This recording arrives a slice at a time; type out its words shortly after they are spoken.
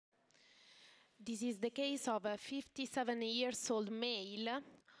This is the case of a 57-year-old male.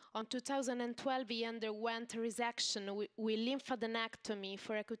 On 2012, he underwent resection with lymphadenectomy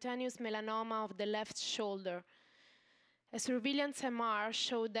for a cutaneous melanoma of the left shoulder. A surveillance MR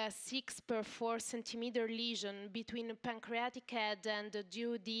showed a 6 × 4 centimeter lesion between pancreatic head and the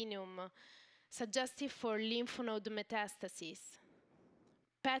duodenum, suggestive for lymph node metastasis.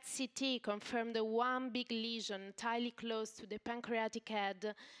 PET-CT confirmed one big lesion tightly close to the pancreatic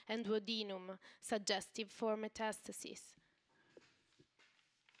head and duodenum, suggestive for metastasis.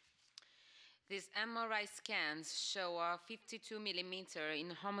 These MRI scans show a 52 millimeter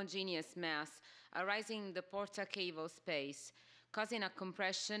inhomogeneous mass arising in the porta cavo space, causing a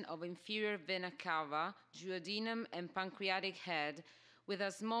compression of inferior vena cava, duodenum, and pancreatic head, with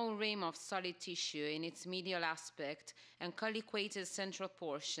a small rim of solid tissue in its medial aspect and colliquated central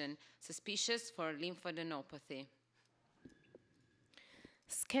portion, suspicious for lymphadenopathy.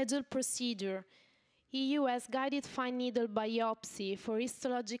 Scheduled procedure. EU has guided fine needle biopsy for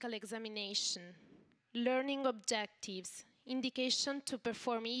histological examination. Learning objectives. Indication to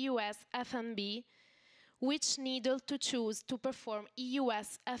perform EUS FMB. Which needle to choose to perform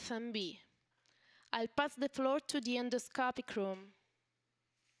EUS FMB. I'll pass the floor to the endoscopic room.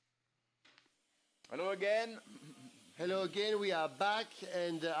 Hello again. Hello again, we are back,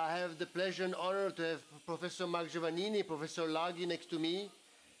 and I have the pleasure and honor to have Professor Mark Giovannini, Professor Laghi next to me.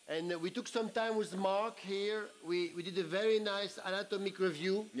 And we took some time with Mark here. We did a very nice anatomic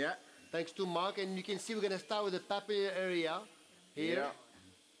review. Yeah. Thanks to Mark. And you can see we're going to start with the papillary area here.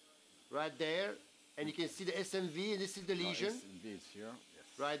 Yeah. Right there. And you can see the SMV, and this is the lesion. SMV is here.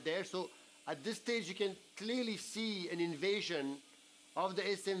 Yes. Right there. So at this stage, you can clearly see an invasion of the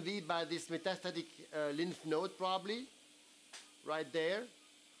SMV by this metastatic lymph node, probably. Right there.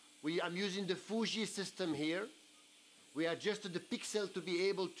 I'm using the Fuji system here. We adjusted the pixel to be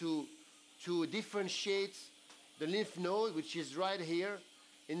able to differentiate the lymph node, which is right here.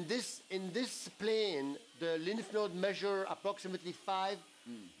 In this plane, the lymph node measure approximately 5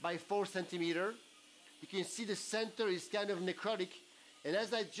 by 4 centimeter. You can see the center is kind of necrotic. And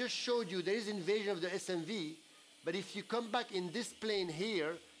as I just showed you, there is invasion of the SMV. But if you come back in this plane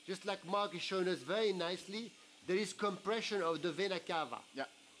here, just like Mark is showing us very nicely, there is compression of the vena cava. Yeah.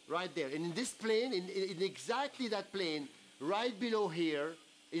 Right there. And in this plane, in exactly that plane, right below here,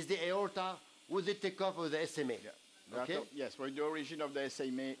 is the aorta with the takeoff of the SMA. Yeah. Okay? Yes, for the origin of the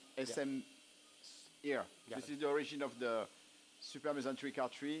SM here. This is the origin of the supramesenteric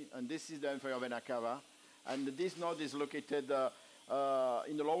artery, and this is the inferior vena cava. And this node is located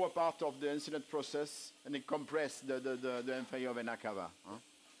in the lower part of the incident process, and it compresses the inferior vena cava. Huh?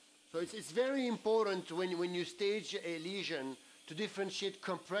 So it's very important when you stage a lesion to differentiate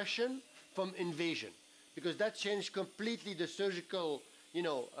compression from invasion, because that changed completely the surgical,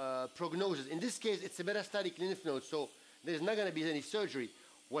 prognosis. In this case, it's a metastatic lymph node, so there's not going to be any surgery.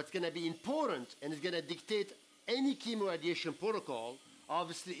 What's going to be important and is going to dictate any chemoradiation protocol,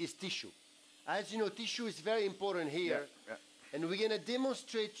 obviously, is tissue. As you know, tissue is very important here, and we're going to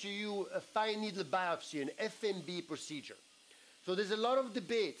demonstrate to you a fine needle biopsy, an FMB procedure. So there's a lot of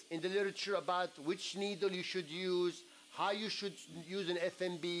debate in the literature about which needle you should use, how you should use an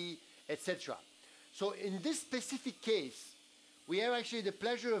FMB, etc. So in this specific case, we have actually the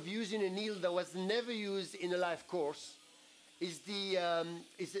pleasure of using a needle that was never used in a live course. Is the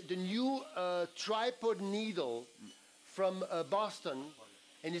new tripod needle from Boston,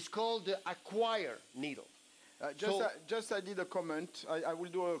 and it's called the Acquire needle. Just I did a comment. I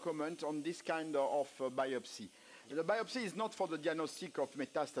will do a comment on this kind of biopsy. The biopsy is not for the diagnostic of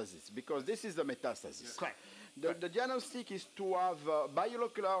metastasis, because this is the metastasis. Yes. Correct. The diagnostic is to have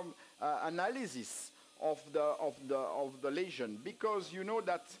biomolecular analysis of the lesion, because you know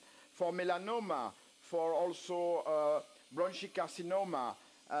that for melanoma, for also bronchocarcinoma,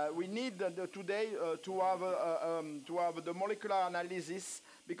 we need today to have the molecular analysis,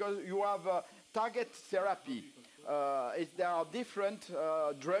 because you have target therapy. There are different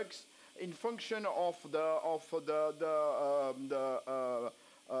drugs in function of the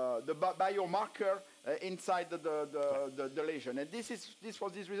biomarker inside the lesion, and this for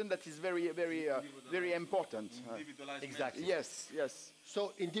this reason that is very important. Exactly. Yes.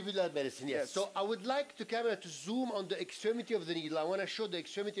 So individual medicine, yes. So I would like the camera to zoom on the extremity of the needle. I want to show the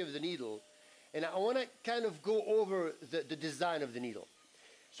extremity of the needle, and I want to kind of go over the design of the needle.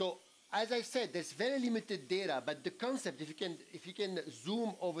 So as I said, there's very limited data, but the concept, if you can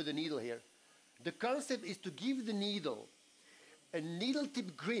zoom over the needle here, the concept is to give the needle a needle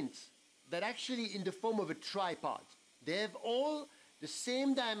tip grit that actually in the form of a tripod. They have all the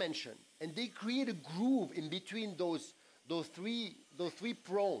same dimension, and they create a groove in between those three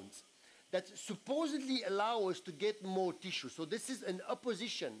prongs that supposedly allow us to get more tissue. So this is an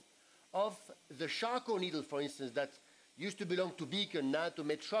opposition of the Charcot needle, for instance, that used to belong to Beacon, now to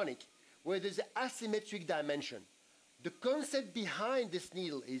Medtronic, where there's an asymmetric dimension. The concept behind this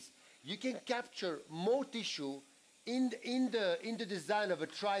needle is you can capture more tissue in the design of a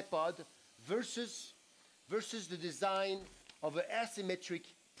tripod versus the design of an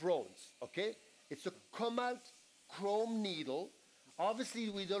asymmetric bronze, okay? It's a cobalt chrome needle. Obviously,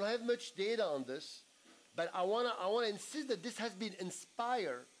 we don't have much data on this, but I wanna insist that this has been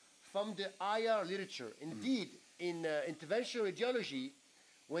inspired from the IR literature. Indeed, in interventional radiology,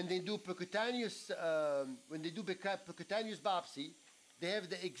 when they do percutaneous biopsy, they have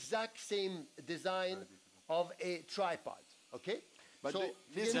the exact same design of a tripod. Okay, But so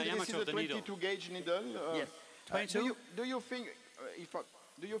this is diameter a of the needle. 22 gauge needle. Yes. 22? Do you think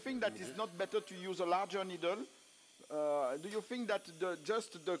do you think that it's not better to use a larger needle? Do you think that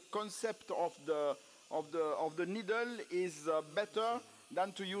just the concept of the needle is better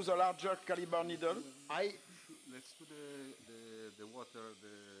than to use a larger caliber needle? Let's do the water,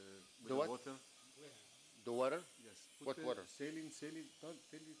 The what? water. The water? Yes. What water? Saline, don't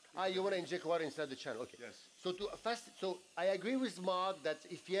tell it. You want to inject water inside the channel? Okay. Yes. So I agree with Mark that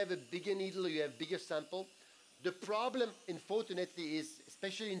if you have a bigger needle, you have bigger sample. The problem, unfortunately, is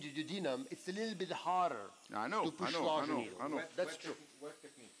especially in the duodenum, it's a little bit harder I know, to push I know, larger I know, needle. I know. That's true. Wet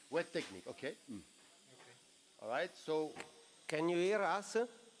technique. Wet technique. Okay. All right. So Can you hear us?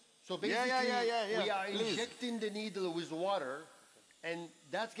 So basically, yeah, we are please. injecting the needle with water, and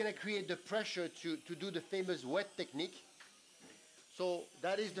that's going to create the pressure to do the famous wet technique. So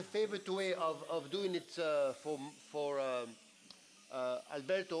that is the favorite way of doing it for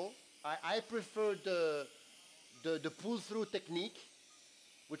Alberto. I prefer the pull-through technique,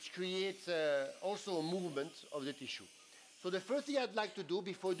 which creates also a movement of the tissue. So the first thing I'd like to do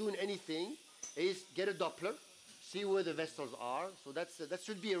before doing anything is get a Doppler, see where the vessels are. So that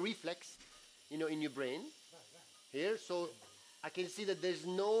should be a reflex, in your brain here. So I can see that there's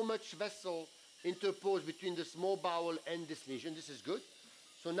no much vessel interposed between the small bowel and this lesion. This is good.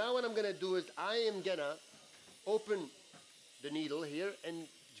 So now what I'm going to do is I am going to open the needle here and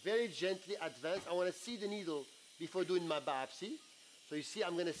very gently advance. I want to see the needle before doing my biopsy. So you see,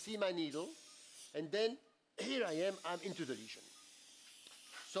 I'm going to see my needle, and then here I am, I'm into the lesion.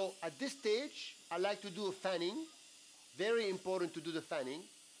 So at this stage, I like to do a fanning. Very important to do the fanning.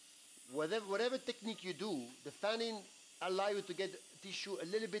 Whatever technique you do, the fanning allow you to get tissue a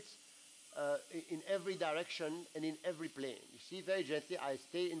little bit in every direction and in every plane. You see, very gently, I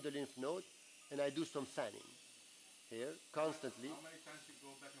stay in the lymph node and I do some fanning here constantly. How many times you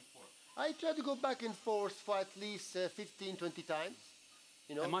go back and forth? I try to go back and forth for at least 15, 20 times.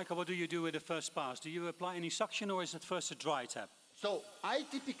 And Michael, what do you do with the first pass? Do you apply any suction, or is it first a dry tap? So I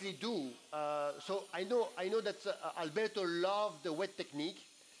typically do. So I know that Alberto loved the wet technique.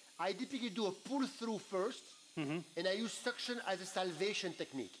 I typically do a pull through first, and I use suction as a salvation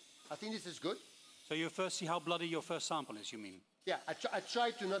technique. I think this is good. So you first see how bloody your first sample is, you mean? Yeah, I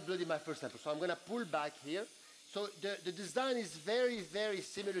try to not bloody my first sample. So I'm going to pull back here. So the design is very, very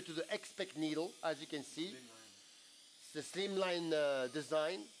similar to the X-Spec needle, as you can see. It's the slimline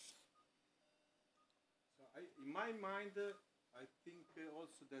design. So in my mind, I think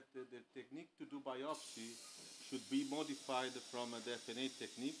also that the technique to do biopsy should be modified from the FNA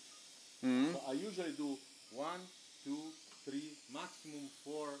technique. So I usually do 1, 2, 3, maximum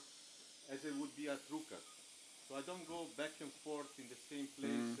 4, as it would be a true cut. So I don't go back and forth in the same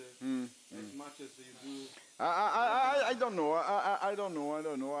place as much as you do. I don't know. I don't know.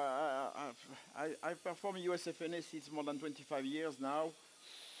 I perform USFNA since more than 25 years now.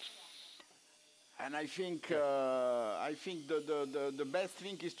 And I think the best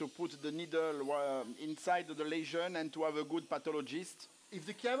thing is to put the needle inside the lesion and to have a good pathologist. If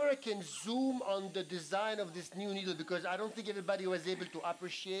the camera can zoom on the design of this new needle, because I don't think everybody was able to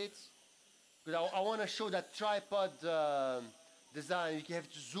appreciate, because I want to show that tripod design. You have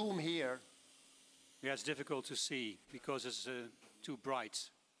to zoom here. Yeah, it's difficult to see because it's too bright.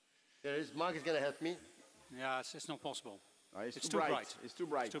 There is, Mark is going to help me. Yeah, it's not possible. It's too bright. It's too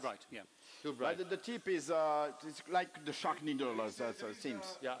bright. It's too bright, yeah. Too bright. But the tip is it's like the shark needle, as it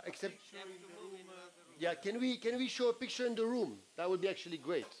seems. Yeah, except. Yeah, can we show a picture in the room? That would be actually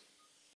great.